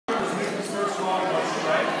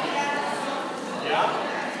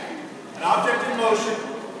motion,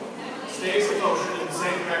 stays in motion in the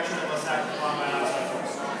same direction unless acted upon by outside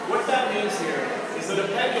force. What that means here is that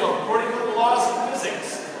a pendulum, according to the laws of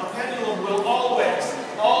physics, a pendulum will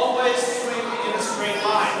always swing in a straight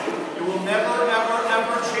line. It will never, ever,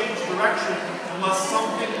 ever change direction unless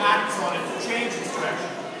something acts on it to change its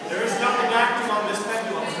direction. There is nothing acting on this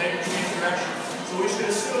pendulum to make it change direction. So we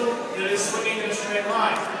should assume that it is swinging in a straight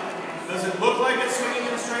line. Does it look like it's swinging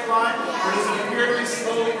in a straight line? Or does it appear to be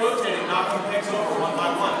slowly rotating, knocking pegs over one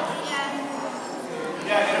by one?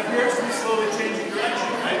 Yeah, it appears to be slowly changing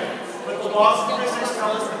direction, right? But the laws of physics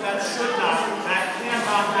tell us that that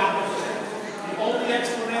cannot happen. The only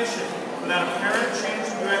explanation for that apparent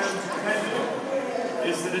change in direction to the pendulum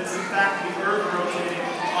is that it's in fact the Earth rotating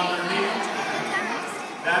underneath it.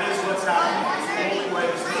 That is what's happening. It's the only way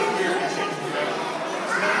this could appear to change direction.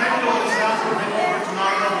 So the pendulum is not moving over to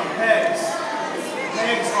non-normal pegs.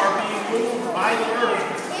 Pegs are being moved by the Earth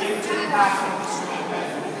into the path of the swinging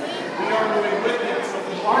pendulum. We are moving with it, so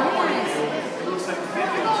from our point of view, it looks like the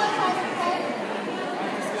pendulum is moving.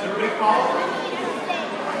 Does everybody follow?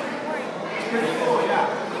 It's pretty cool, yeah.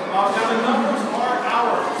 Now the numbers are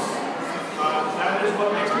hours. That is what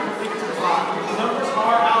makes people think it's a clock. The numbers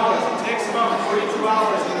are hours. It takes about 42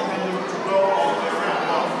 hours for the pendulum to go all the way around.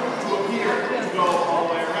 Well, to appear to go all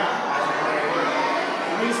the way around.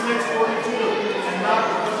 The reason it's 42 and not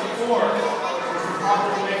 54, which would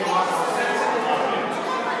probably make a lot more sense to a lot of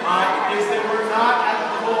you, is that we're not